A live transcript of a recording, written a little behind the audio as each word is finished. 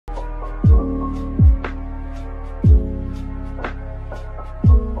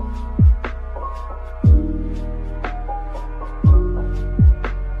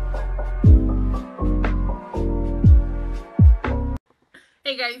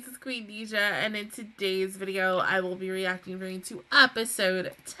guys, it's Queendija, and in today's video, I will be reacting to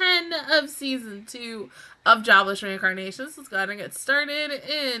episode 10 of season 2 of Jobless Reincarnations. Let's go ahead and get started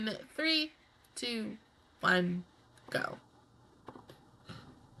in 3, 2, 1, go.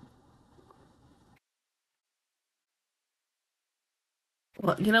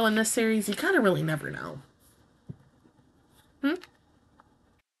 Well, you know, in this series, you kind of really never know. Hmm?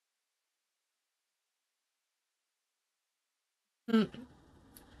 Hmm.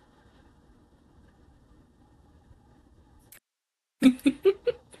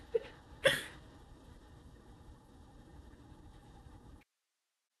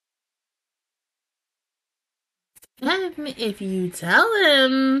 And if you tell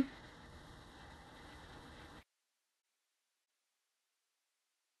him...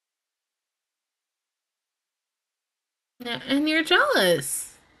 And you're jealous.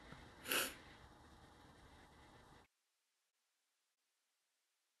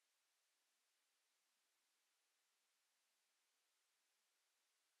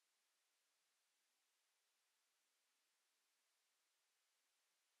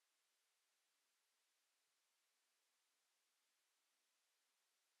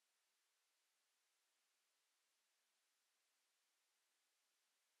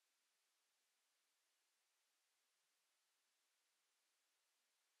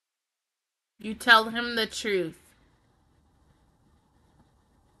 You tell him the truth.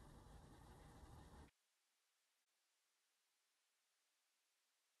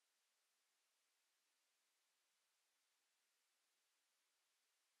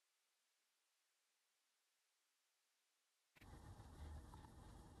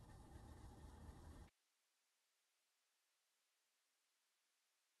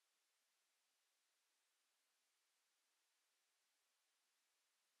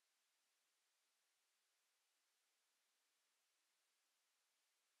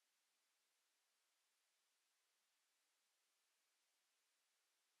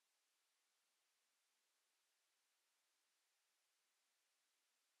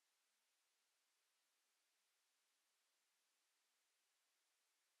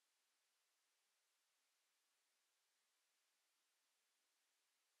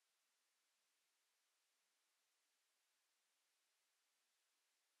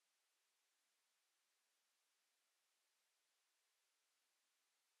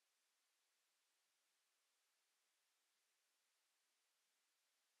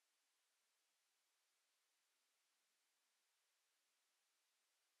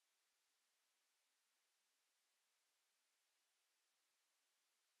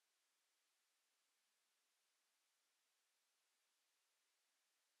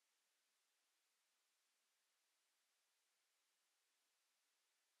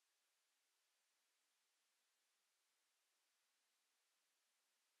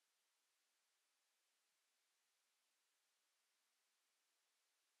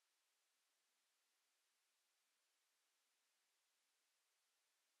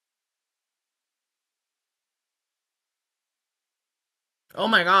 Oh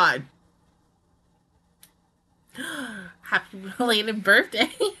my god. Happy belated birthday.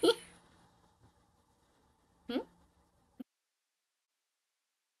 Hmm?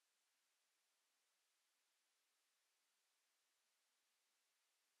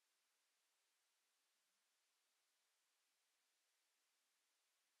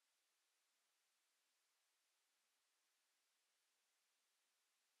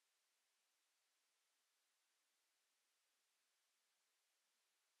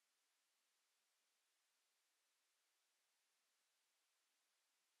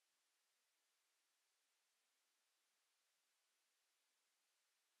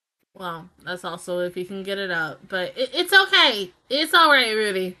 Well, that's also if you can get it up. But it's okay. It's alright,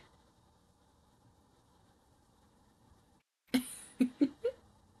 Ruby.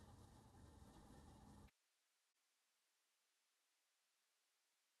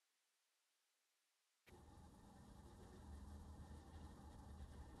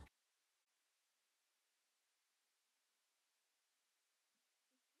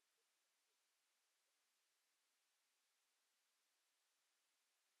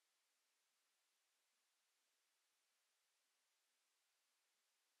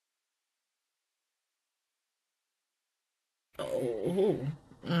 Oh.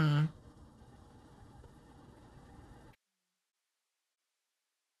 Mm.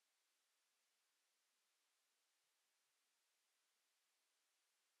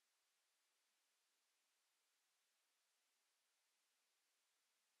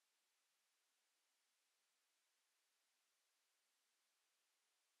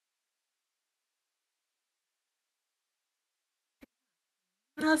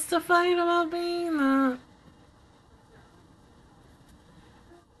 That's the fight about being that.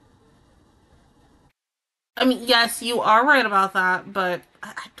 I mean, yes, you are right about that, but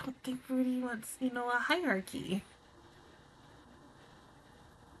I don't think Rudy wants, a hierarchy.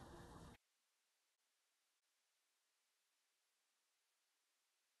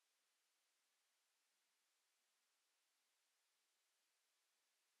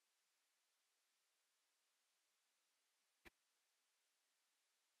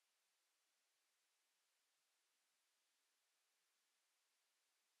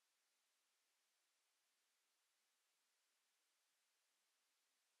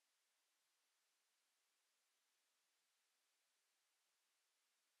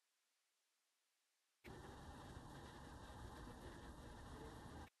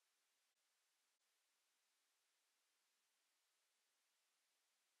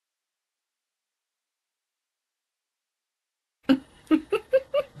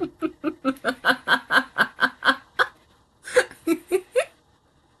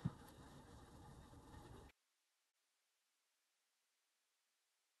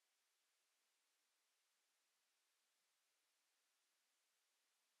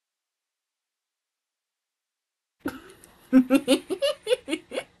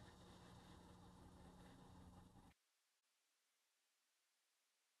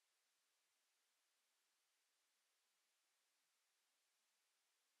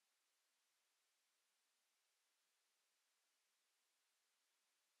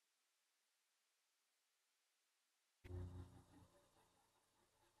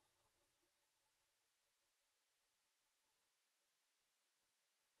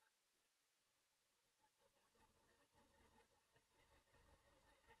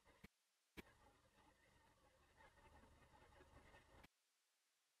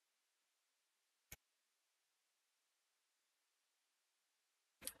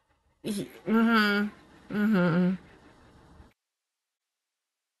 Mm-hmm. Mm-hmm.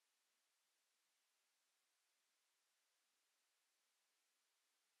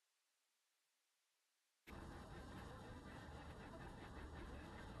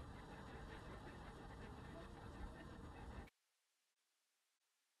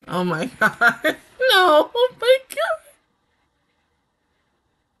 Oh my god. No, oh my god.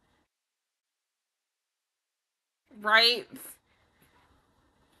 Right?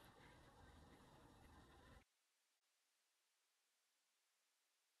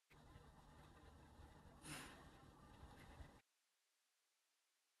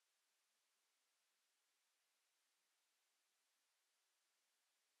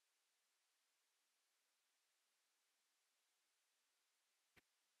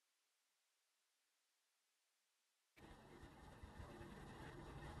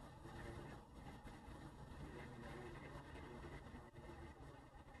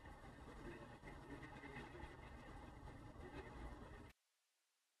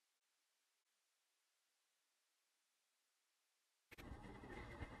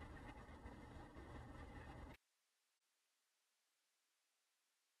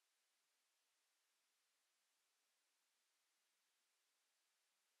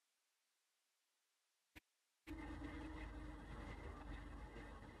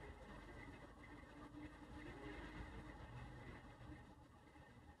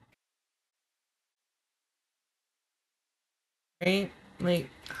 Right? Like,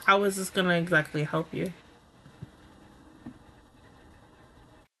 how is this gonna exactly help you?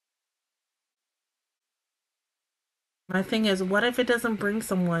 My thing is, what if it doesn't bring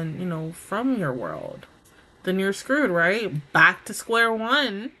someone, from your world? Then you're screwed, right? Back to square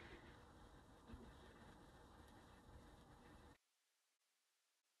one.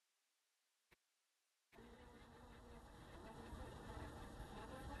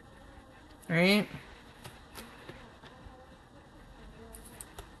 Right?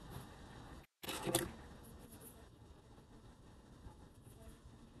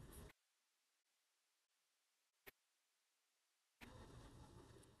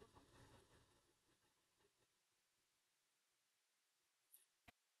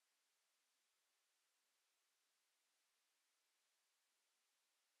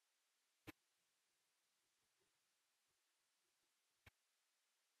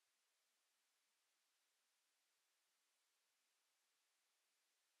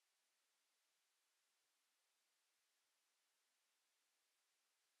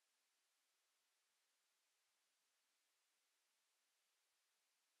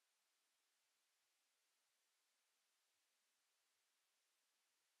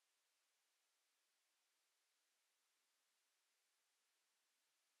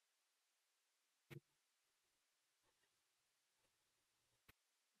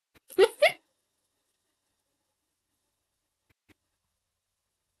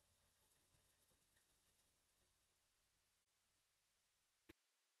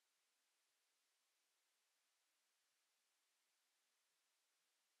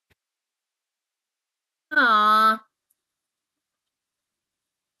 Aww.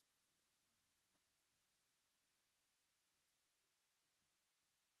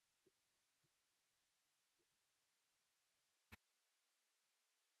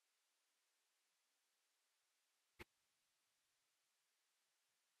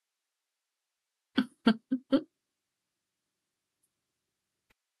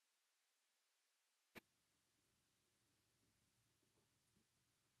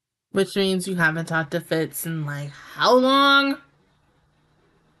 Which means you haven't talked to Fitz in like how long?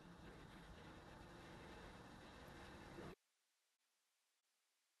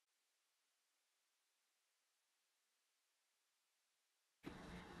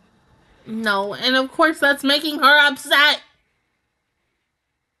 No, and of course that's making her upset.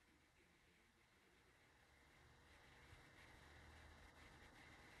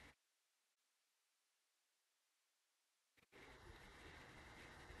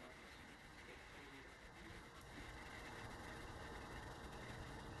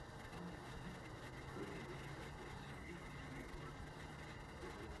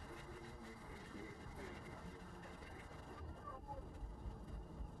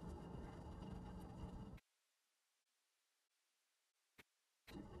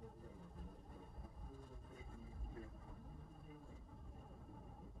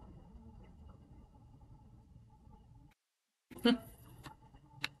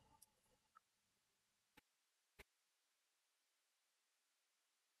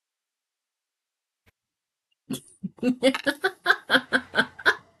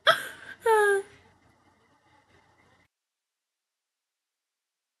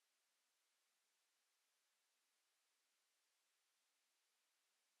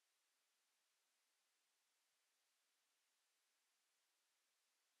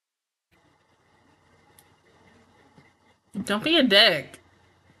 Don't be a dick.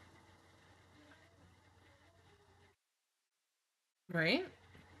 Right?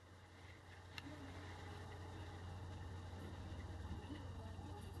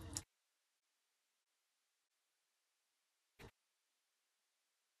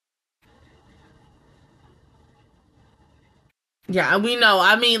 Yeah, we know.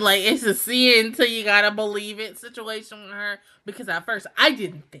 I mean, like, it's a see it until you gotta believe it situation with her. Because at first, I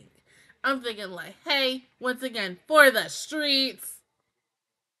didn't think. I'm thinking, like, hey, once again, for the streets.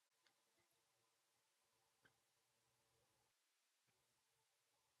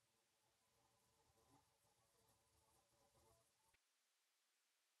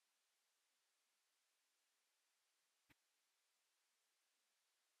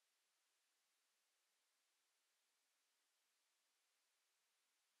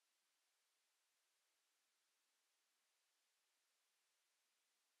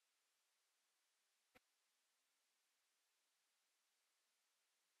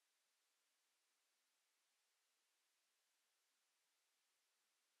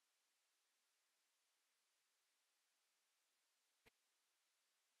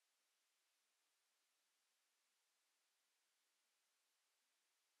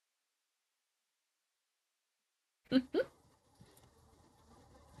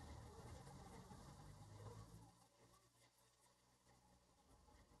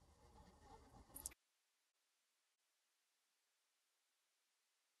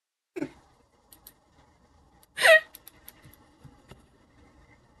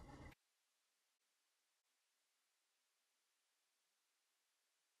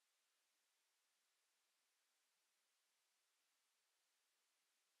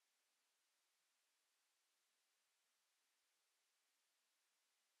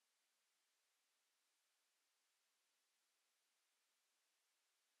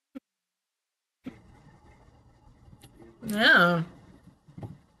 Yeah.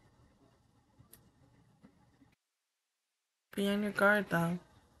 Be on your guard, though.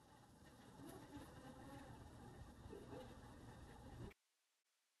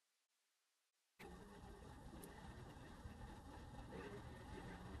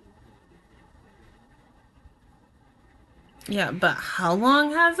 Yeah, but how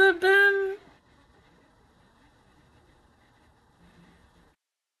long has it been?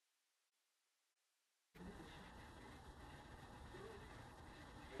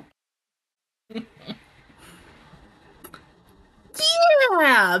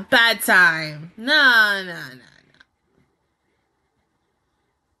 Yeah, bad time. No, no, no.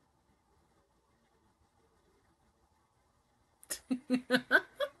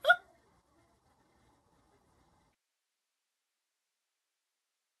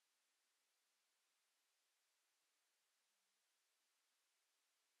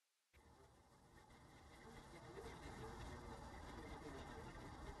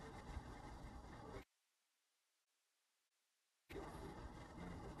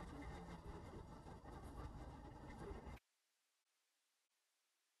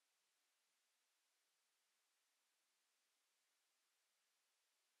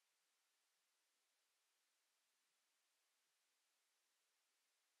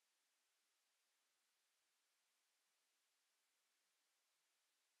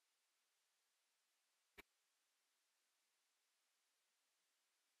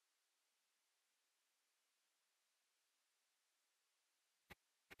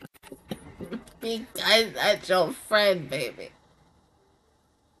 Because that's your friend, baby.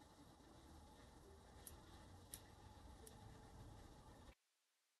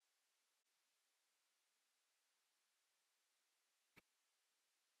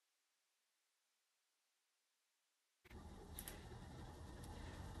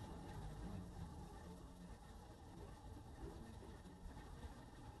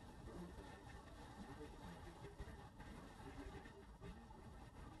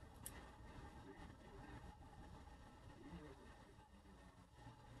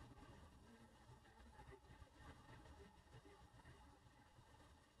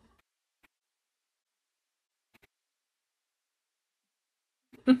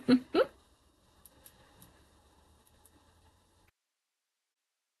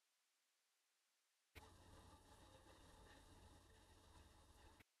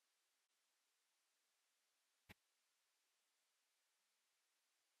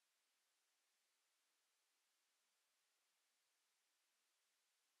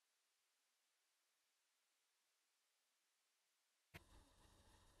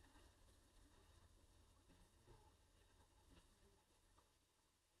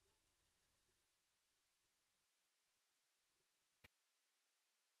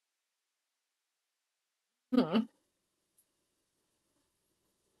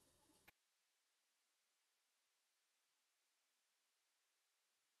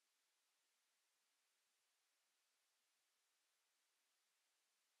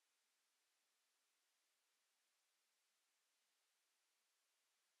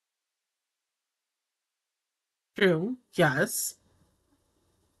 True. Yes.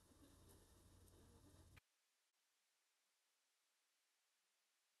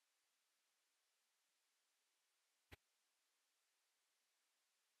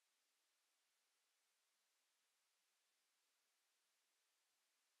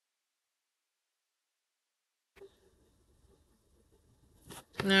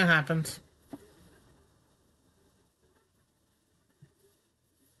 That happens.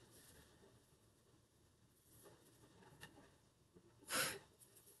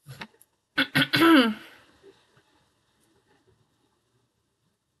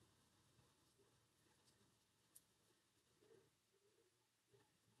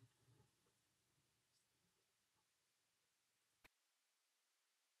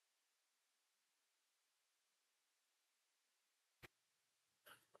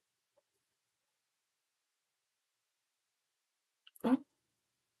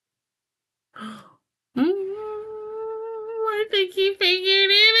 I think he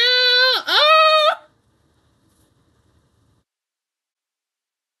figured it out. Oh!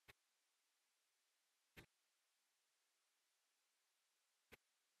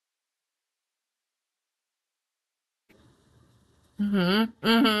 Mm-hmm.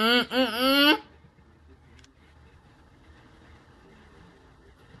 Mm-hmm. Mm-hmm.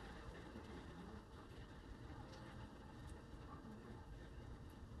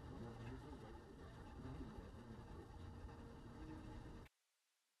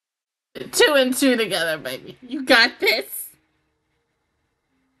 Two and two together, baby. You got this.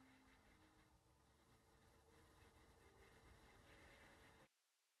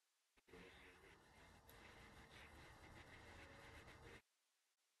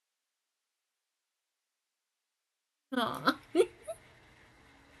 Aw.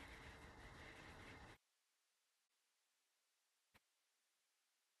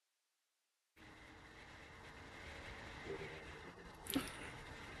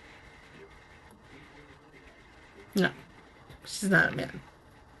 No, she's not a man.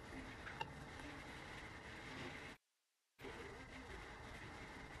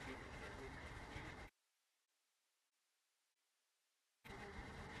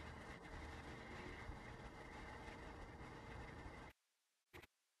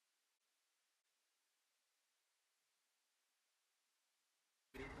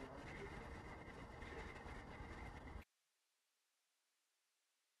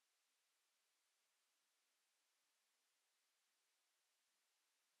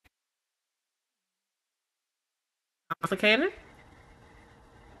 Complicated?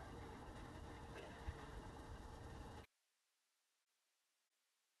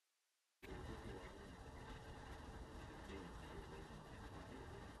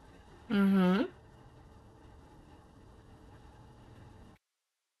 Mm-hmm.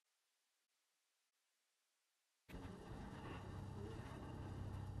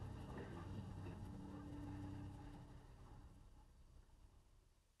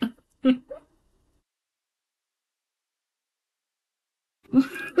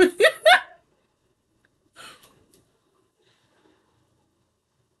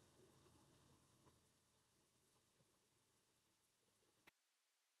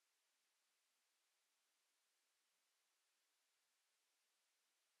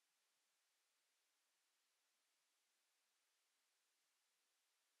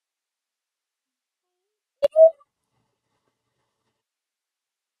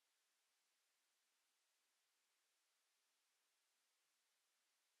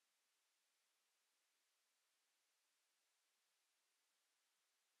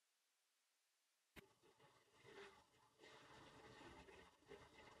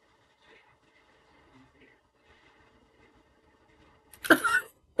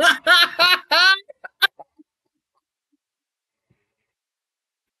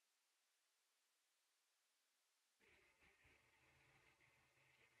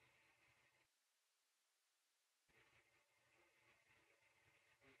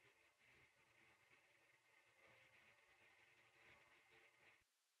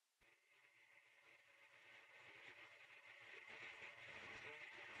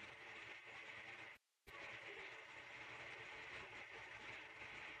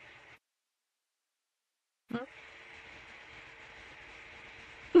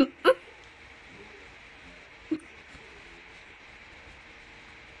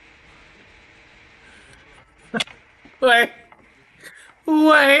 Wait.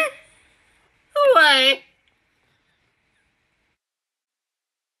 Wait. Wait.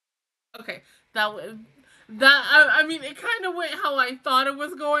 Okay, that was that. I mean, it kind of went how I thought it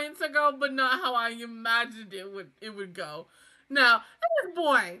was going to go, but not how I imagined it would go. Now, this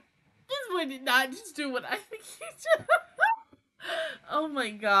boy did not just do what I think he did. Oh my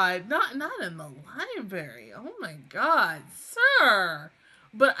god, not in the library. Oh my god, sir.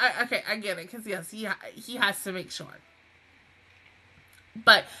 But I get it because yes, he has to make sure.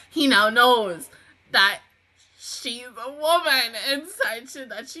 But he now knows that she's a woman and such,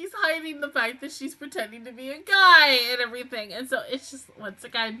 and that she's hiding the fact that she's pretending to be a guy and everything. And so it's just, once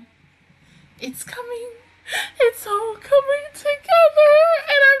again, it's coming. It's all coming together.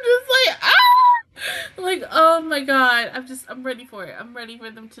 And I'm just like, ah! Like, oh my god. I'm ready for it. I'm ready for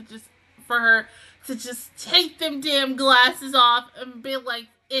them to for her to just take them damn glasses off and be like,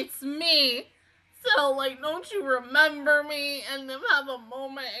 it's me. So, like, don't you remember me? And then have a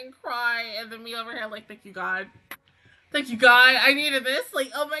moment and cry, and then me over here like, thank you, God. Thank you, God. I needed this.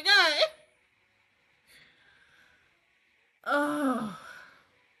 Like, oh my God. Oh.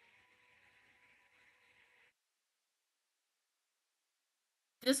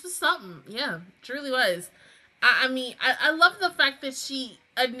 This was something. Yeah, truly was. I mean, I love the fact that she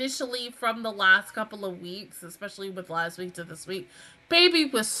initially, from the last couple of weeks, especially with last week to this week, Baby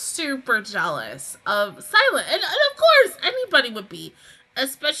was super jealous of Silent. And of course, anybody would be.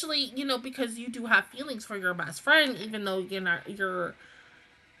 Especially, because you do have feelings for your best friend, even though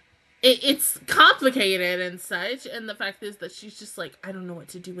it's complicated and such. And the fact is that she's just like, I don't know what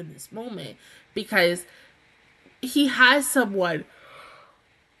to do in this moment. Because he has someone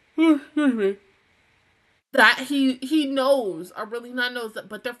that he knows, or really not knows that,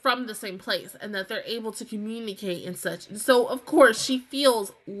 but they're from the same place and that they're able to communicate and such. And so of course she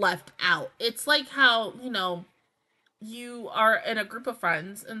feels left out. It's like how, you are in a group of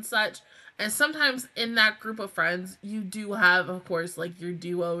friends and such, and sometimes in that group of friends you do have, of course, like your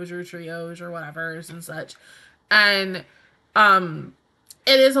duos or trios or whatever and such. And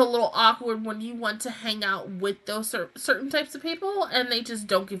it is a little awkward when you want to hang out with those certain types of people and they just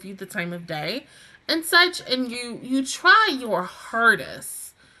don't give you the time of day and such, and you try your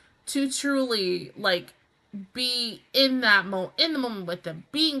hardest to truly, like, be in the moment with them,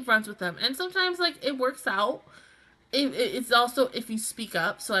 being friends with them, and sometimes, like, it works out. It's also if you speak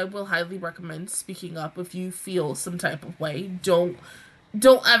up, so I will highly recommend speaking up if you feel some type of way. Don't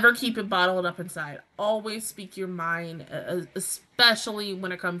ever keep it bottled up inside. Always speak your mind, especially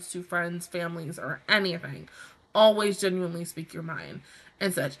when it comes to friends, families, or anything. Always genuinely speak your mind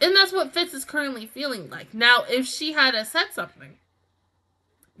and such. And that's what Fitz is currently feeling like. Now, if she had said something,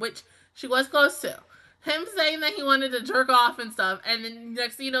 which she was close to, him saying that he wanted to jerk off and stuff, and then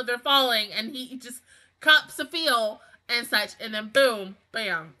next thing you know, they're falling, and he just cops a feel and such, and then boom,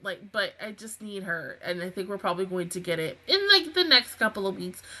 bam. Like, but I just need her, and I think we're probably going to get it in, like, the next couple of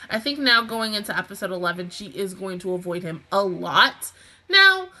weeks. I think now going into episode 11, she is going to avoid him a lot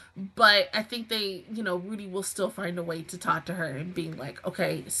now, but I think they, Rudy will still find a way to talk to her and being like,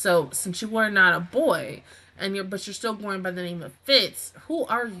 okay, so since you are not a boy, but you're still going by the name of Fitz, who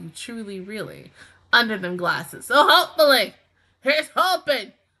are you truly, really, under them glasses? So hopefully, here's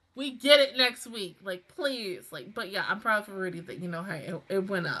hoping we get it next week. Like, please. Like, but yeah, I'm proud for Rudy that, hey, it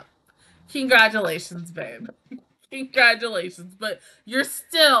went up. Congratulations, babe. Congratulations. But you're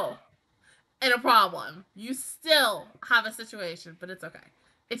still in a problem. You still have a situation, but it's okay.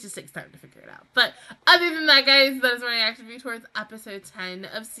 It just takes time to figure it out. But other than that, guys, that is my reaction view towards episode 10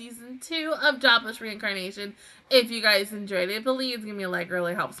 of season 2 of Jobless Reincarnation. If you guys enjoyed it, please give me a like. It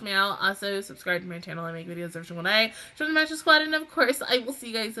really helps me out. Also, subscribe to my channel. I make videos every single day. Join the Master Squad. And, of course, I will see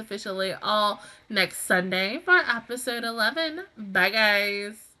you guys officially all next Sunday for episode 11. Bye,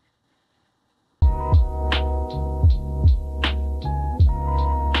 guys.